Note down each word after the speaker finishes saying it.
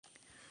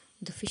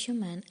The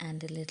Fisherman and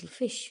the Little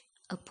Fish.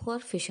 A poor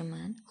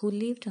fisherman who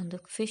lived on the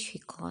fish he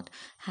caught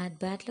had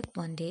bad luck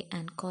one day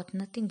and caught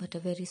nothing but a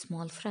very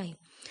small fry.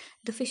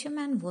 The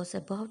fisherman was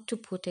about to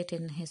put it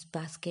in his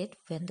basket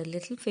when the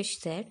little fish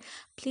said,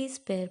 "Please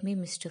spare me,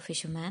 Mr.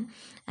 Fisherman.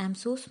 I am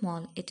so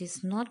small it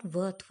is not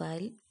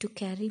worthwhile to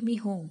carry me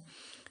home.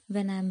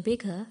 When I am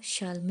bigger,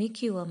 shall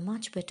make you a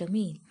much better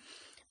meal."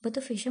 But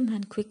the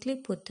fisherman quickly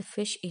put the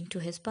fish into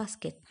his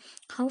basket.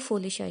 "How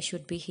foolish I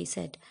should be," he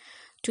said,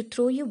 "to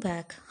throw you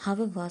back,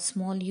 however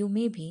small you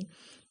may be.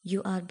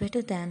 You are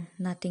better than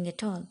nothing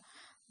at all."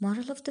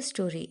 Moral of the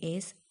story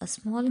is, a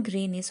small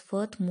grain is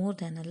worth more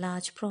than a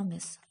large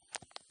promise.